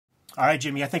All right,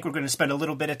 Jimmy, I think we're going to spend a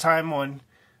little bit of time on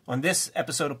this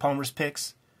episode of Palmer's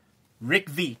Picks. Rick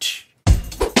Veitch.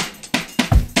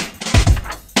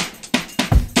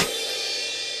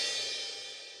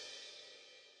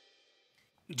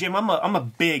 Jim, I'm a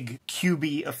big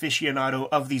QB aficionado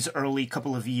of these early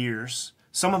couple of years.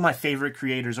 Some of my favorite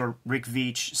creators are Rick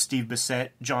Veitch, Steve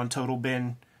Bissette, John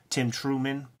Totalbin, Tim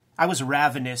Truman. I was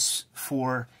ravenous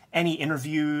for any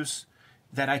interviews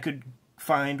that I could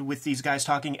find with these guys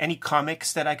talking, any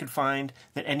comics that I could find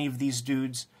that any of these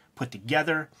dudes put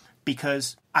together,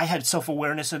 because I had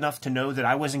self-awareness enough to know that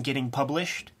I wasn't getting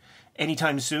published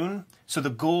anytime soon. So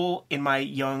the goal in my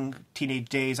young teenage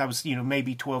days, I was,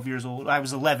 maybe 12 years old. I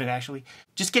was 11, actually.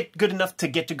 Just get good enough to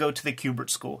get to go to the Kubert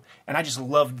School. And I just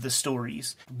loved the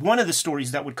stories. One of the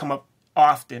stories that would come up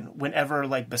often whenever,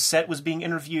 Bissette was being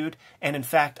interviewed, and in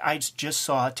fact, I just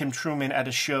saw Tim Truman at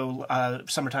a show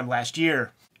summertime last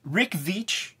year. Rick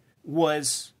Veitch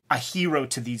was a hero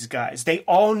to these guys. They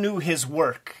all knew his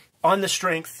work on the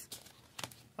strength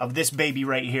of this baby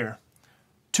right here.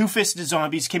 Two-Fisted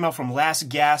Zombies came out from Last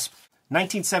Gasp,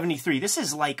 1973. This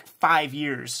is 5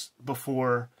 years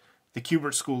before the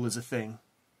Kubert School is a thing.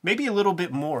 Maybe a little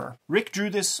bit more. Rick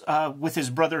drew this with his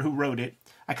brother who wrote it.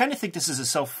 I kind of think this is a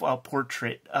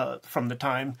self-portrait from the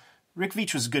time. Rick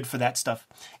Veitch was good for that stuff.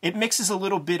 It mixes a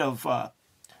little bit of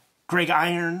Greg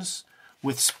Irons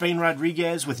with Spain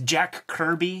Rodriguez, with Jack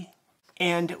Kirby.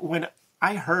 And when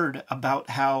I heard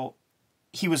about how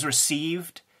he was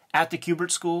received at the Kubert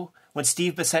School, when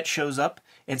Steve Bissette shows up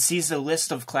and sees the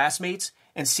list of classmates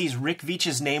and sees Rick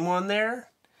Veitch's name on there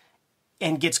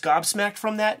and gets gobsmacked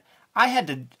from that, I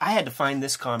had to find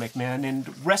this comic, man.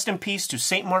 And rest in peace to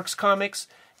St. Mark's Comics.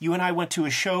 You and I went to a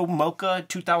show, Mocha,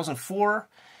 2004.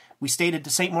 We stayed at the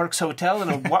St. Mark's Hotel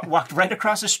and walked right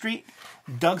across the street,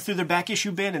 dug through their back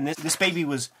issue bin, and this baby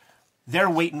was there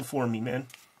waiting for me, man.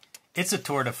 It's a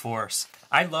tour de force.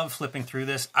 I love flipping through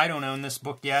this. I don't own this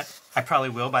book yet. I probably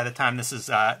will by the time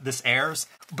this airs.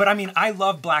 But I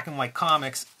love black and white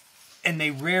comics, and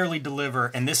they rarely deliver.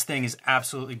 And this thing is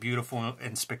absolutely beautiful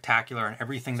and spectacular, and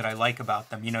everything that I like about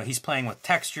them. He's playing with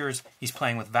textures. He's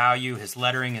playing with value. His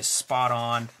lettering is spot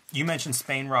on. You mentioned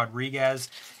Spain Rodriguez.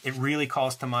 It really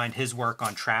calls to mind his work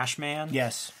on Trash Man.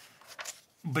 Yes.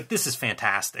 But this is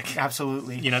fantastic.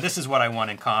 Absolutely. This is what I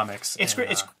want in comics. It's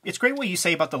great. It's great what you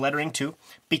say about the lettering too,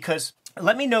 because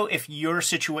let me know if your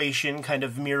situation kind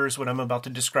of mirrors what I'm about to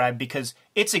describe, because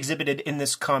it's exhibited in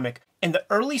this comic. In the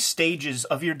early stages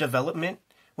of your development,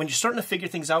 when you're starting to figure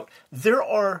things out, there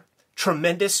are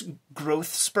tremendous growth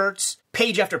spurts,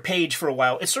 page after page for a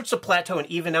while. It starts to plateau and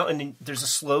even out, and then there's a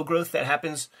slow growth that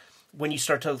happens when you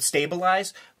start to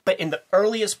stabilize. But in the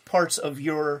earliest parts of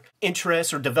your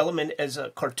interest or development as a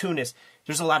cartoonist,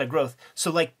 there's a lot of growth.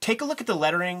 So, take a look at the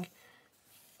lettering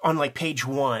on, page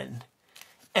 1.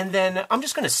 And then I'm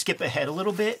just going to skip ahead a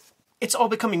little bit. It's all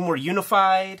becoming more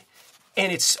unified,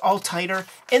 and it's all tighter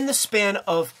in the span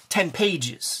of 10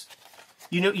 pages.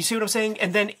 You see what I'm saying?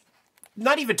 And then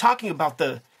not even talking about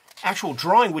the actual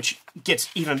drawing, which gets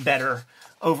even better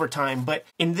over time. But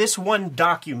in this one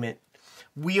document,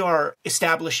 we are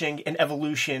establishing an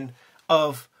evolution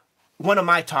of one of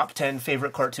my top 10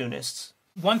 favorite cartoonists.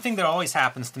 One thing that always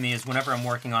happens to me is whenever I'm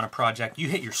working on a project, you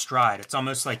hit your stride. It's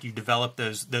almost like you develop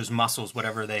those muscles,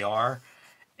 whatever they are,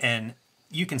 and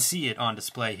you can see it on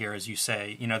display here, as you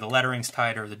say. The lettering's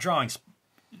tighter, the drawing's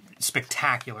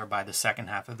spectacular by the second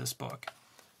half of this book.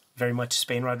 Very much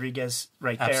Spain Rodriguez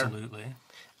right there. Absolutely.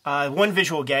 One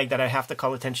visual gag that I have to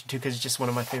call attention to, because it's just one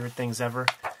of my favorite things ever,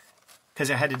 because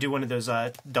I had to do one of those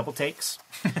double takes,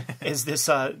 is this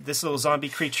little zombie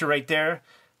creature right there.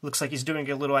 Looks like he's doing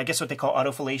a little, I guess what they call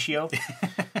autofellatio.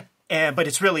 But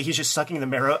it's really, he's just sucking the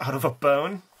marrow out of a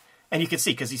bone. And you can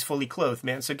see, because he's fully clothed,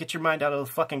 man. So get your mind out of the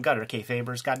fucking gutter,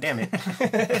 kayfabers. God damn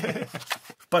it.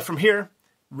 But from here,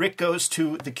 Rick goes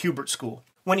to the Kubert School.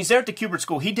 When he's there at the Kubert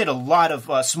School, he did a lot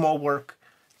of small work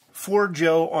for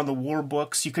Joe on the war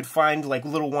books. You could find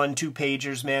little 1-2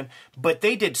 pagers, man. But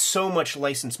they did so much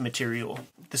licensed material.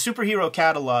 The superhero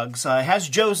catalogs has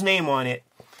Joe's name on it.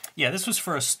 Yeah, this was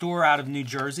for a store out of New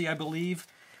Jersey, I believe,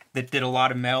 that did a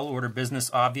lot of mail order business,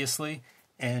 obviously.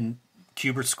 And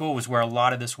Kubert School was where a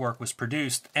lot of this work was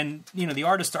produced. And, the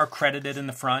artists are credited in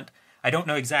the front. I don't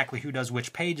know exactly who does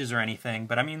which pages or anything,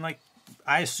 but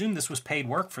I assume this was paid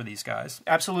work for these guys.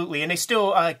 Absolutely, and they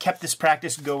still kept this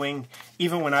practice going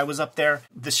even when I was up there.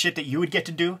 The shit that you would get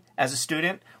to do as a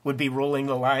student would be rolling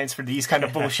the lines for these kind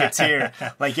of bullshits here.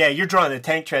 Yeah, you're drawing the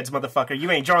tank treads, motherfucker.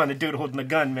 You ain't drawing the dude holding the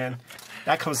gun, man.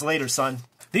 That comes later, son.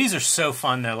 These are so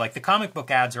fun, though. The comic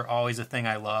book ads are always a thing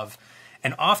I love.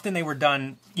 And often they were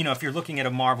done, you know, if you're looking at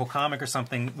a Marvel comic or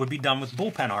something, would be done with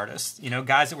bullpen artists, you know,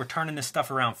 guys that were turning this stuff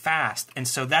around fast. And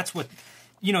so that's what,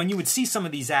 you know, and you would see some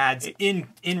of these ads in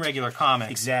regular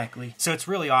comics. Exactly. So it's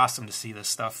really awesome to see this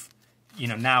stuff. You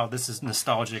know, now this is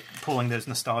nostalgic, pulling those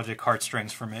nostalgic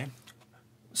heartstrings for me.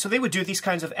 So they would do these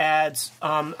kinds of ads.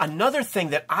 Another thing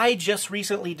that I just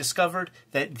recently discovered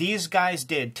that these guys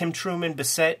did, Tim Truman,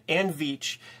 Bissett, and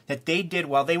Veitch, that they did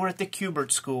while they were at the Kubert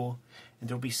School, and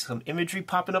there'll be some imagery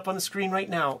popping up on the screen right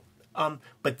now,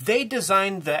 but they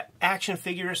designed the action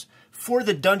figures for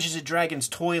the Dungeons & Dragons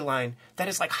toy line that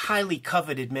is like highly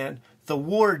coveted, man. The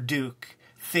War Duke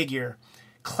figure.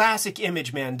 Classic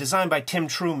image, man, designed by Tim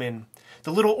Truman.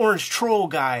 The little orange troll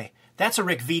guy, that's a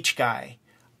Rick Veitch guy.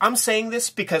 I'm saying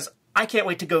this because I can't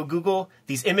wait to go Google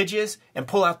these images and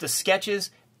pull out the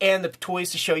sketches and the toys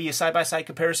to show you a side-by-side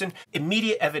comparison.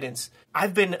 Immediate evidence.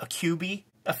 I've been a QB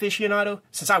aficionado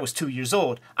since I was 2 years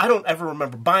old. I don't ever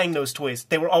remember buying those toys.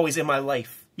 They were always in my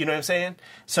life. You know what I'm saying?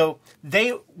 So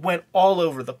they went all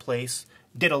over the place,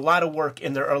 did a lot of work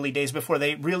in their early days before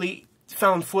they really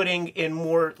found footing in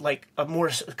more like a more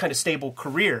kind of stable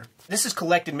career. This is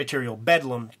collected material,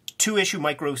 Bedlam, 2-issue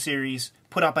micro series,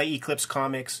 put out by Eclipse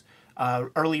Comics,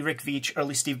 early Rick Veitch,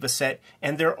 early Steve Bissett,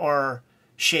 and there are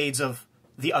shades of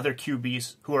the other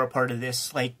QBs who are a part of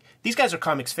this. Like, these guys are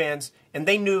comics fans, and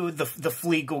they knew the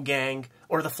Fleagle Gang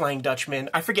or the Flying Dutchman.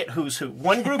 I forget who's who.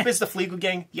 One group is the Fleagle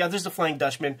Gang, the other's the Flying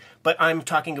Dutchman, but I'm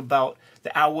talking about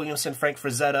the Al Williamson, Frank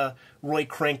Frazetta, Roy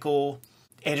Krenkel,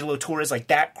 Angelo Torres, like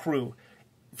that crew.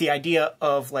 The idea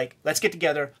of, like, let's get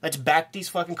together, let's back these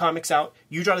fucking comics out,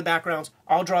 you draw the backgrounds,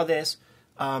 I'll draw this,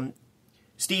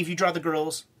 Steve, you draw the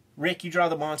girls, Rick, you draw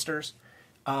the monsters,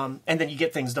 and then you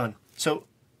get things done. So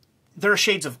there are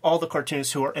shades of all the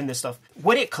cartoonists who are in this stuff.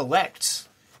 What it collects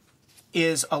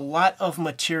is a lot of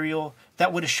material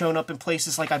that would have shown up in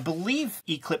places like, I believe,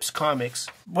 Eclipse Comics.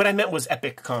 What I meant was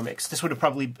Epic Comics. This would have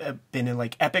probably been in,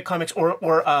 like, Epic Comics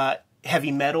or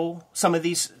Heavy Metal. Some of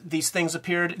these things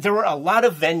appeared. There were a lot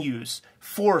of venues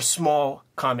for small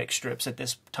comic strips at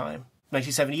this time,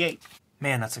 1978.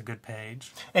 Man, that's a good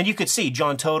page. And you could see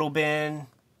John Totalbin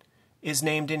is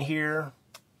named in here,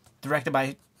 directed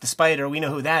by the Spider. We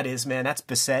know who that is, man. That's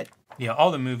Bissett. Yeah,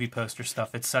 all the movie poster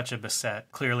stuff, it's such a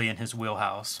Bissett, clearly in his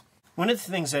wheelhouse. One of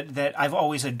the things that I've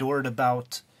always adored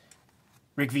about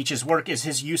Rick Veitch's work is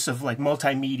his use of, like,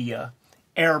 multimedia.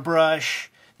 Airbrush.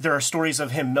 There are stories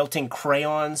of him melting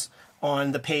crayons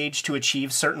on the page to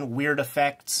achieve certain weird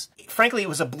effects. Frankly, it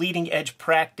was a bleeding edge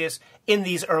practice in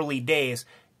these early days.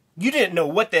 You didn't know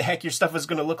what the heck your stuff was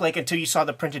going to look like until you saw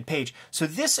the printed page. So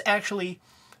this actually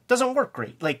doesn't work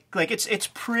great. Like it's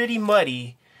pretty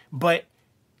muddy, but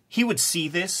he would see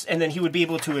this and then he would be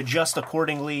able to adjust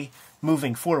accordingly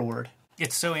moving forward.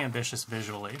 It's so ambitious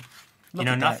visually. You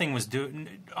know, nothing was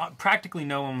practically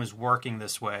no one was working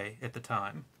this way at the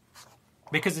time.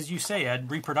 Because as you say, Ed,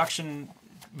 reproduction,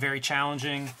 very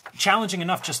challenging. Challenging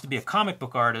enough just to be a comic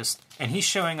book artist, and he's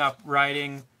showing up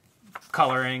writing,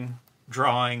 coloring,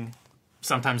 drawing,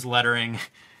 sometimes lettering.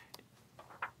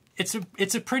 It's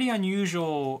a pretty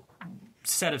unusual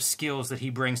set of skills that he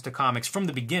brings to comics from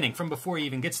the beginning, from before he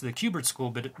even gets to the Kubert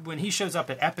School. But when he shows up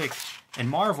at Epic and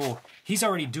Marvel, he's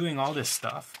already doing all this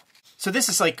stuff. So this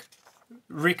is like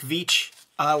Rick Veitch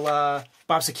a la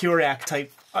Bob Securiak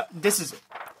type. This is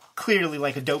clearly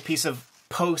like a dope piece of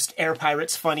post-Air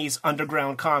Pirates Funnies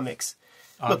underground comics.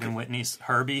 Ogden Whitney's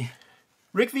Herbie.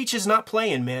 Rick Veitch is not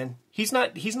playing, man. He's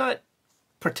not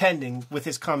pretending with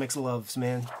his comics loves,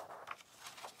 man.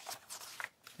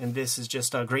 And this is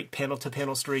just a great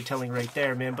panel-to-panel storytelling right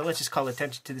there, man. But let's just call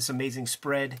attention to this amazing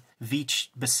spread. Veitch,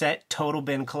 Bissett,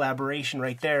 Totalbin collaboration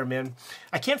right there, man.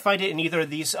 I can't find it in either of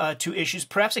these 2 issues.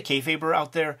 Perhaps a kayfaber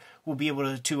out there will be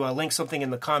able to link something in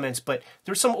the comments. But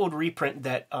there's some old reprint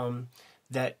that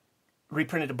that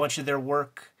reprinted a bunch of their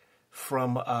work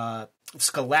from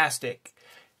Scholastic.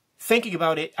 Thinking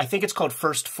about it, I think it's called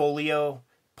First Folio,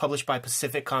 published by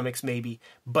Pacific Comics maybe.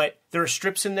 But there are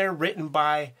strips in there written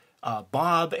by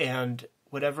Bob and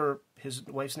whatever his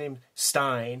wife's name,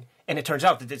 Stein. And it turns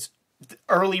out that it's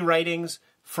early writings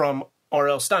from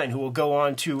R.L. Stein, who will go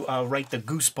on to write the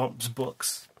Goosebumps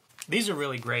books. These are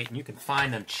really great, and you can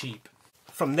find them cheap.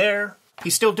 From there,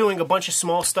 he's still doing a bunch of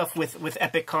small stuff with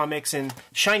Epic Comics, and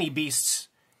Shiny Beasts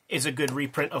is a good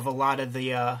reprint of a lot of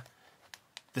the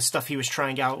stuff he was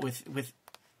trying out with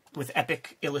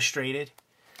Epic Illustrated.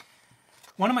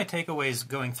 One of my takeaways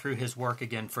going through his work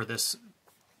again for this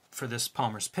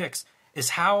Palmer's Picks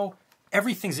is how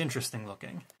everything's interesting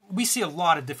looking. We see a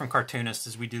lot of different cartoonists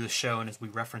as we do the show and as we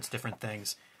reference different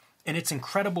things. And it's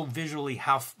incredible visually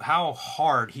how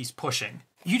hard he's pushing.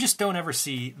 You just don't ever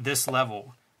see this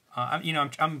level.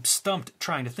 I'm stumped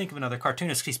trying to think of another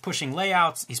cartoonist. He's pushing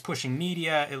layouts, he's pushing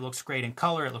media. It looks great in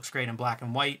color. It looks great in black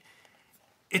and white.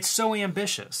 It's so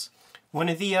ambitious. One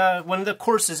of the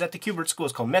courses at the Kubert School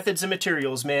is called Methods and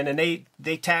Materials, man, and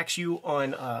they tax you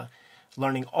on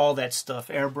learning all that stuff,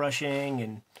 airbrushing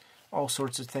and all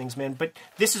sorts of things, man. But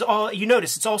this is all, you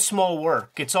notice, it's all small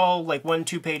work. It's all like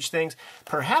 1-2 page things.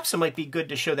 Perhaps it might be good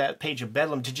to show that page of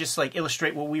Bedlam to just like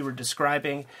illustrate what we were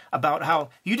describing about how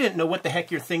you didn't know what the heck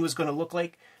your thing was going to look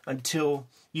like until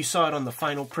you saw it on the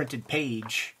final printed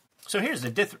page. So here's the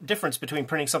difference between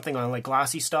printing something on like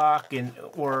glossy stock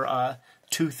or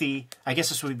toothy, I guess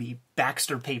this would be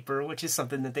Baxter paper, which is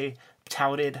something that they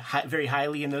touted very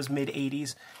highly in those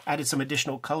mid-'80s, added some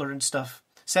additional color and stuff.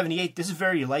 78, this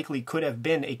very likely could have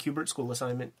been a Kubert School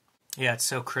assignment. Yeah, it's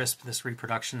so crisp, this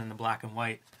reproduction in the black and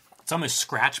white. It's almost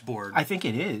scratchboard. I think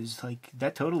it is. Like,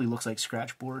 that totally looks like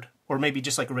scratchboard. Or maybe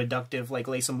just like a reductive, like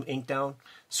lay some ink down,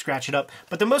 scratch it up.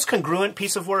 But the most congruent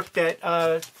piece of work that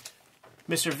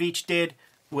Mr. Veitch did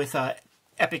with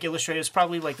Epic Illustrators,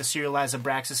 probably like the Serialized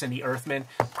Abraxas and the Earthman.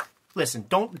 Listen,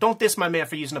 don't diss my man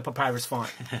for using a papyrus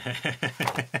font.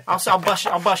 I'll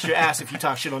bust your ass if you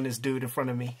talk shit on this dude in front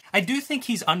of me. I do think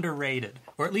he's underrated,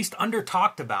 or at least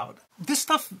under-talked about. This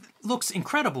stuff looks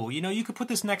incredible. You know, you could put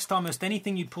this next to almost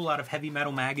anything you'd pull out of Heavy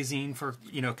Metal magazine for,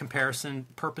 you know, comparison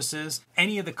purposes.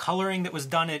 Any of the coloring that was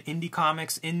done at indie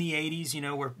comics in the 80s, you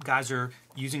know, where guys are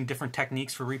using different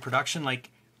techniques for reproduction, like,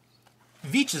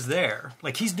 Veitch is there.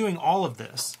 Like, he's doing all of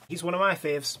this. He's one of my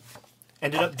faves.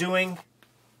 Ended up doing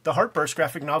the Heartburst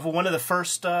graphic novel, one of the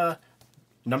first,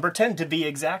 number 10 to be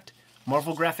exact,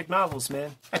 Marvel graphic novels,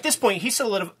 man. At this point, he's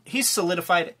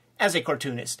solidified as a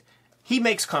cartoonist. He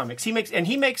makes comics. He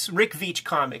makes Rick Veitch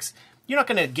comics. You're not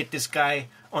going to get this guy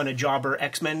on a Jobber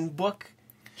X-Men book.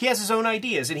 He has his own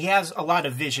ideas, and he has a lot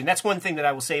of vision. That's one thing that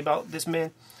I will say about this man.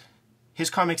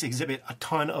 His comics exhibit a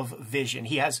ton of vision.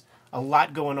 He has a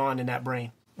lot going on in that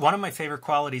brain. One of my favorite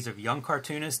qualities of young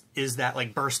cartoonists is that,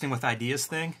 like, bursting with ideas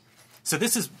thing. So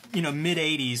this is, you know,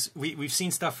 mid-'80s. We've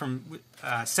seen stuff from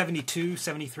 72,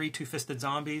 73, Two-Fisted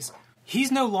Zombies.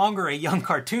 He's no longer a young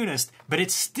cartoonist, but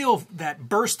it's still that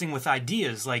bursting with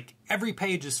ideas. Like, every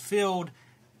page is filled.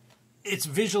 It's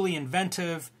visually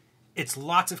inventive. It's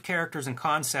lots of characters and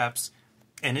concepts.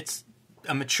 And it's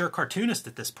a mature cartoonist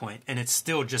at this point. And it's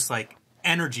still just, like,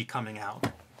 energy coming out.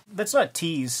 Let's not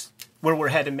tease where we're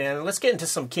headed, man. Let's get into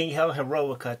some King Hell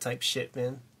Heroica type shit,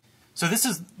 man. So this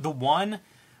is the one...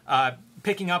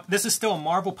 picking up, this is still a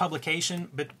Marvel publication,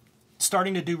 but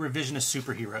starting to do revisionist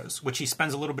superheroes, which he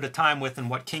spends a little bit of time with and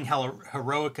what King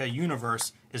Heroica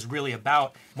universe is really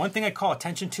about. One thing I call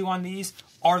attention to on these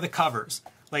are the covers.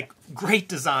 Like, great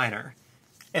designer.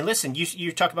 And listen,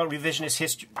 you talk about revisionist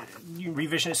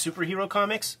superhero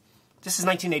comics. This is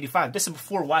 1985. This is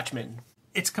before Watchmen.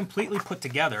 It's completely put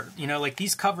together. You know, like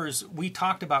these covers, we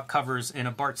talked about covers in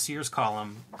a Bart Sears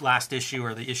column last issue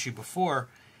or the issue before.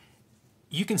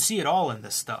 You can see it all in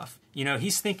this stuff. You know,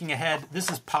 he's thinking ahead. This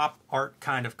is pop art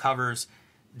kind of covers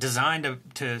designed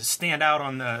to stand out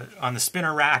on the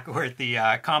spinner rack or at the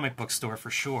comic book store for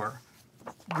sure.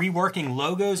 Reworking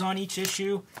logos on each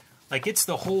issue. Like, it's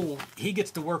the whole... He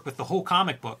gets to work with the whole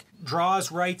comic book. Draws,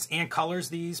 writes, and colors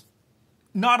these.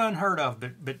 Not unheard of,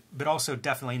 but also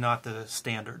definitely not the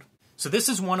standard. So this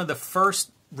is one of the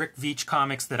first Rick Veitch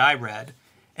comics that I read.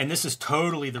 And this is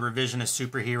totally the revisionist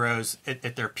superheroes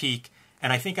at their peak.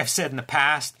 And I think I've said in the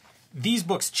past, these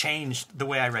books changed the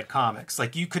way I read comics.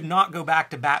 Like, you could not go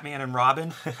back to Batman and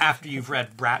Robin after you've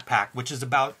read Brat Pack, which is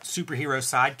about superhero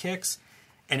sidekicks.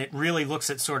 And it really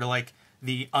looks at sort of like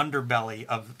the underbelly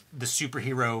of the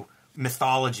superhero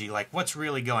mythology. Like, what's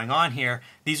really going on here?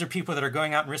 These are people that are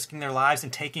going out and risking their lives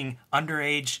and taking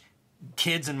underage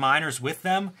kids and minors with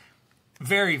them.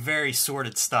 Very, very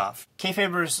sordid stuff.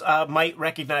 Kayfabers might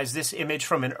recognize this image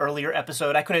from an earlier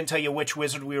episode. I couldn't tell you which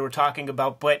wizard we were talking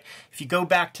about, but if you go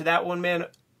back to that one, man,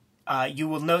 you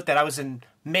will note that I was in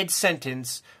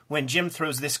mid-sentence when Jim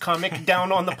throws this comic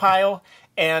down on the pile,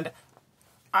 and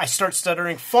I start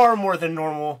stuttering far more than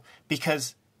normal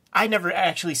because I never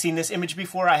actually seen this image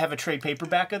before. I have a trade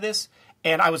paperback of this,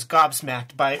 and I was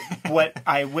gobsmacked by what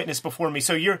I witnessed before me.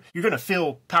 So you're going to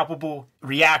feel palpable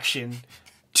reaction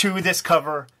to this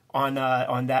cover on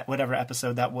that whatever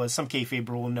episode that was. Some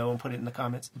kayfaber will know and put it in the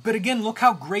comments. But again, look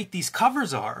how great these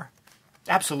covers are.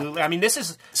 Absolutely. I mean, this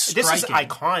is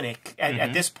iconic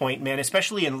at this point, man.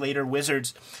 Especially in later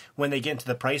Wizards when they get into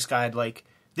the price guide. Like,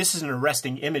 this is an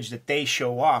arresting image that they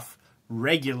show off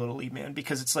regularly, man.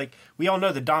 Because it's like, we all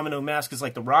know the Domino mask is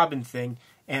like the Robin thing,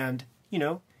 and you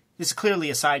know, This is clearly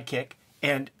a sidekick,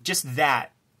 and just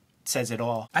that says it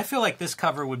all. I feel like this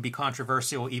cover would be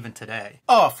controversial even today.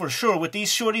 Oh, for sure. With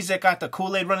these shorties that got the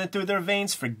Kool-Aid running through their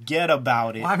veins, forget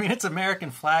about it. Well, I mean, it's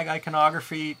American flag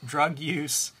iconography, drug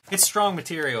use. It's strong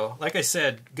material. Like I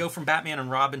said, go from Batman and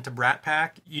Robin to Brat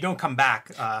Pack. You don't come back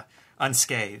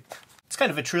unscathed. It's kind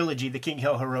of a trilogy, the King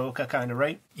Hell Heroica kind of,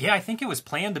 right? Yeah, I think it was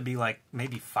planned to be like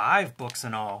maybe 5 books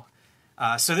in all.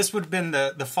 So this would have been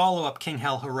the follow-up King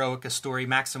Hell Heroica story,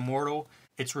 Max Immortal.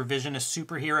 It's revisionist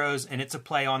superheroes, and it's a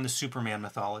play on the Superman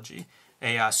mythology.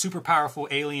 A super powerful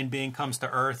alien being comes to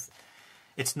Earth.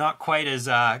 It's not quite as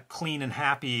clean and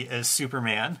happy as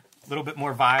Superman. A little bit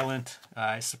more violent,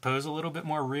 I suppose a little bit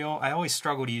more real. I always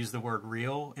struggle to use the word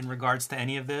real in regards to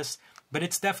any of this, but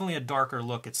it's definitely a darker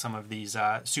look at some of these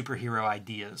superhero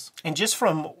ideas. And just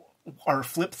from our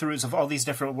flip-throughs of all these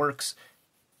different works,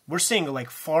 we're seeing like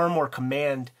far more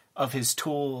command of his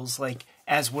tools, like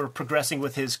as we're progressing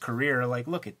with his career. Like,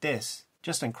 look at this.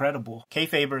 Just incredible.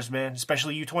 Kayfabers, man,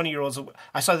 especially you 20-year-olds.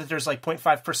 I saw that there's like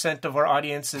 0.5% of our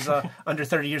audience is under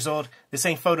 30 years old. This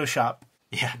ain't Photoshop.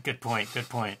 Yeah, good point, good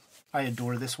point. I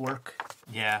adore this work.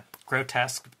 Yeah,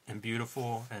 grotesque and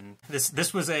beautiful. And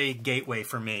this was a gateway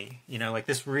for me. You know, like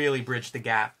this really bridged the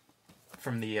gap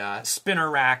from the spinner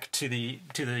rack to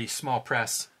the small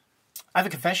press. I have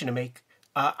a confession to make.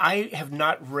 I have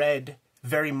not read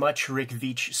very much Rick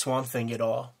Veitch Swamp Thing at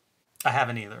all. I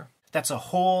haven't either. That's a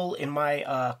hole in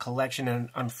my collection, and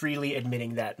I'm freely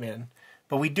admitting that, man.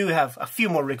 But we do have a few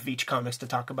more Rick Veitch comics to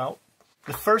talk about.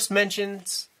 The first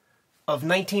mentions of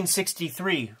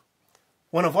 1963,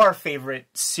 one of our favorite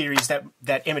series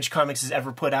that Image Comics has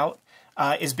ever put out,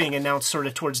 is being announced sort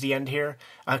of towards the end here.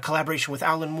 Collaboration with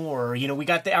Alan Moore. You know, we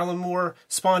got the Alan Moore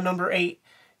Spawn #8,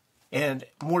 and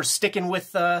Moore's sticking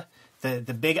with the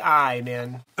big eye,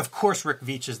 man. Of course Rick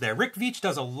Veitch is there. Rick Veitch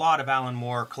does a lot of Alan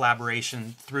Moore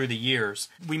collaboration through the years.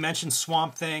 We mentioned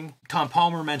Swamp Thing. Tom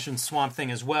Palmer mentioned Swamp Thing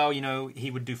as well. You know,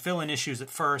 he would do fill-in issues at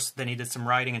first, then he did some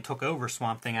writing and took over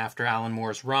Swamp Thing after Alan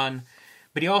Moore's run.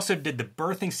 But he also did the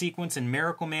birthing sequence in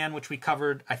Miracle Man, which we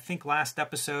covered, I think, last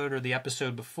episode or the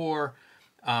episode before.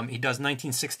 He does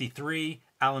 1963.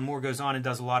 Alan Moore goes on and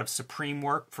does a lot of Supreme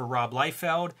work for Rob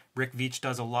Liefeld. Rick Veitch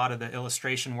does a lot of the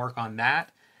illustration work on that.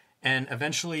 And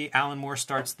eventually, Alan Moore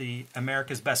starts the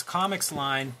America's Best Comics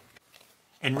line,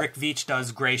 and Rick Veitch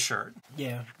does Gray Shirt.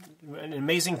 Yeah, an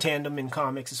amazing tandem in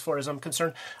comics as far as I'm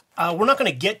concerned. We're not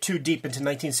going to get too deep into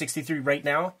 1963 right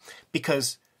now,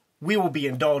 because we will be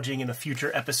indulging in a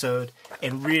future episode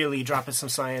and really dropping some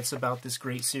science about this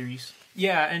great series.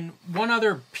 Yeah, and one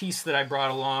other piece that I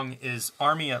brought along is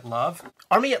Army at Love.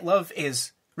 Army at Love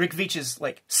is Rick Veitch's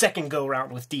like second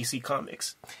go-round with DC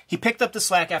Comics. He picked up the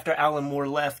slack after Alan Moore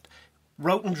left,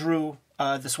 wrote and drew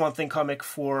the Swamp Thing comic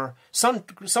for some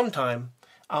time,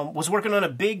 was working on a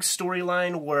big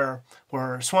storyline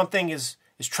where Swamp Thing is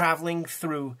traveling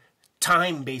through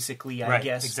time, basically, I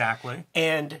guess. Exactly.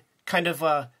 And kind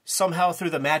of somehow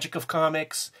through the magic of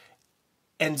comics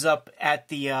ends up at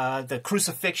the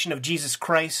crucifixion of Jesus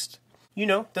Christ. You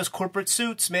know, those corporate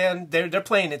suits, man, they're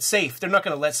playing it safe. They're not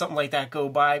going to let something like that go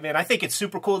by, man. I think it's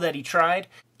super cool that he tried.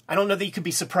 I don't know that you could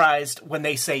be surprised when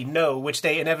they say no, which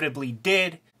they inevitably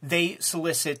did. They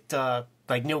solicit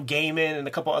like Neil Gaiman and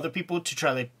a couple other people to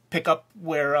try to pick up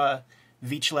where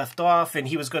Veitch left off, and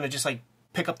he was going to just like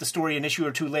pick up the story an issue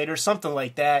or two later, something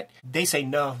like that. They say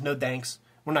no thanks.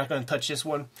 We're not going to touch this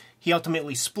one. He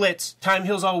ultimately splits. Time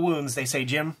heals all wounds, they say,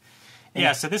 Jim. And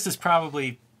yeah, so this is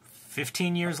probably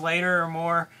 15 years later or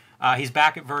more. He's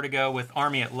back at Vertigo with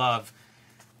Army at Love.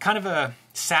 Kind of a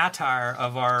satire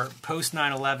of our post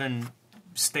 9/11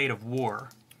 state of war.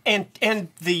 And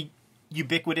the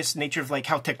ubiquitous nature of like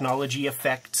how technology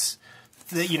affects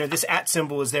this @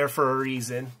 symbol is there for a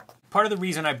reason. Part of the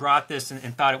reason I brought this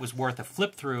and thought it was worth a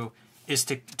flip through is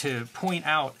to point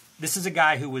out this is a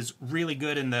guy who was really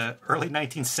good in the early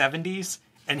 1970s,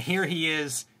 and here he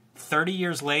is 30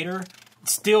 years later,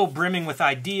 still brimming with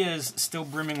ideas, still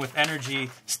brimming with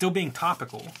energy, still being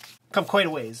topical. Come quite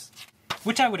a ways.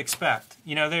 Which I would expect.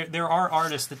 You know, there are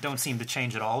artists that don't seem to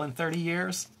change at all in 30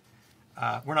 years.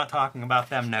 We're not talking about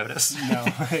them, notice. No,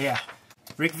 yeah.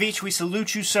 Rick Veitch, we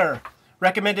salute you, sir.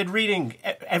 Recommended reading,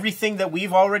 everything that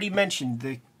we've already mentioned.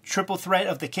 The triple threat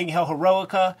of the King Hell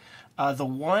Heroica. The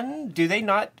one, do they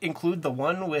not include the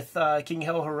one with King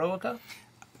Hell Heroica?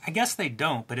 I guess they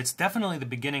don't, but it's definitely the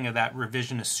beginning of that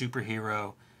revisionist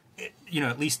superhero, you know,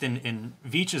 at least in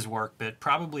Veitch's work, but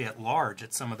probably at large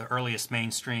at some of the earliest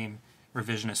mainstream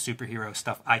revisionist superhero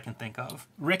stuff I can think of.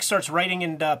 Rick starts writing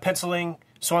and penciling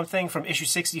Swamp Thing from issue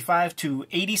 65 to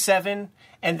 87,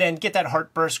 and then get that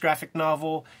Heartburst graphic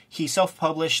novel. He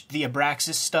self-published the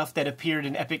Abraxas stuff that appeared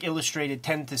in Epic Illustrated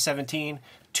 10 to 17,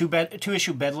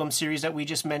 two-issue Bedlam series that we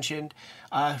just mentioned.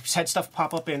 Had stuff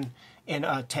pop up in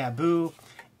Taboo,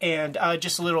 and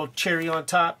just a little cherry on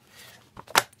top.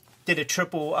 Did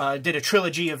a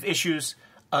trilogy of issues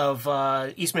of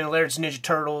Eastman and Laird's Ninja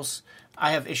Turtles.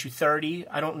 I have issue 30.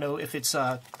 I don't know if it's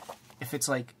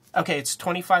like, okay, it's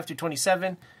 25 through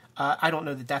 27. I don't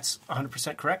know that that's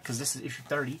 100% correct because this is issue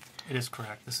 30. It is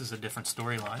correct. This is a different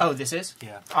storyline. Oh, this is?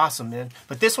 Yeah. Awesome, man.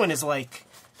 But this one is like,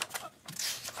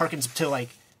 harkens to like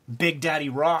Big Daddy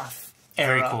Roth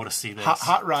era. Very cool to see this.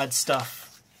 Hot Rod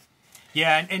stuff.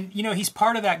 Yeah, and you know, he's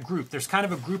part of that group. There's kind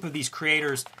of a group of these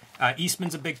creators.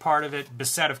 Eastman's a big part of it.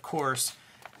 Bissett, of course.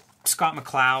 Scott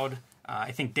McCloud.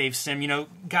 I think Dave Sim. You know,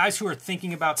 guys who are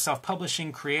thinking about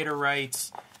self-publishing, creator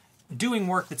rights, doing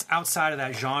work that's outside of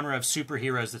that genre of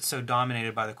superheroes that's so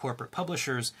dominated by the corporate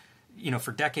publishers, you know,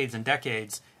 for decades and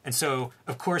decades. And so,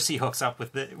 of course, he hooks up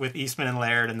with Eastman and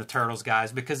Laird and the Turtles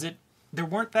guys because there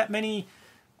weren't that many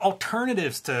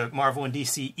alternatives to Marvel and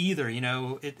DC either. You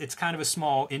know, it's kind of a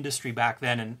small industry back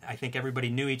then, and I think everybody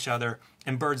knew each other,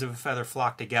 and birds of a feather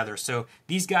flock together. So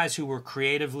these guys who were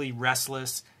creatively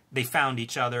restless, they found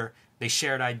each other, they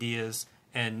shared ideas,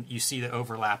 and you see the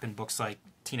overlap in books like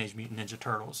Teenage Mutant Ninja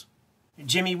Turtles.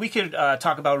 Jimmy, we could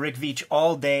talk about Rick Veitch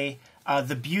all day.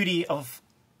 The beauty of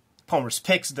Palmer's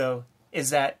Picks, though, is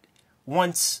that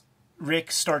once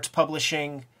Rick starts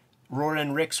publishing Roar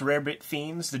and Rick's Rarebit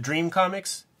Themes, the Dream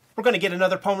Comics, we're going to get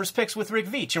another Palmer's Picks with Rick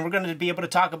Veitch, and we're going to be able to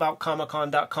talk about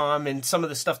Comic-Con.com and some of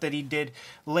the stuff that he did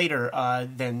later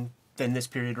than this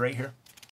period right here.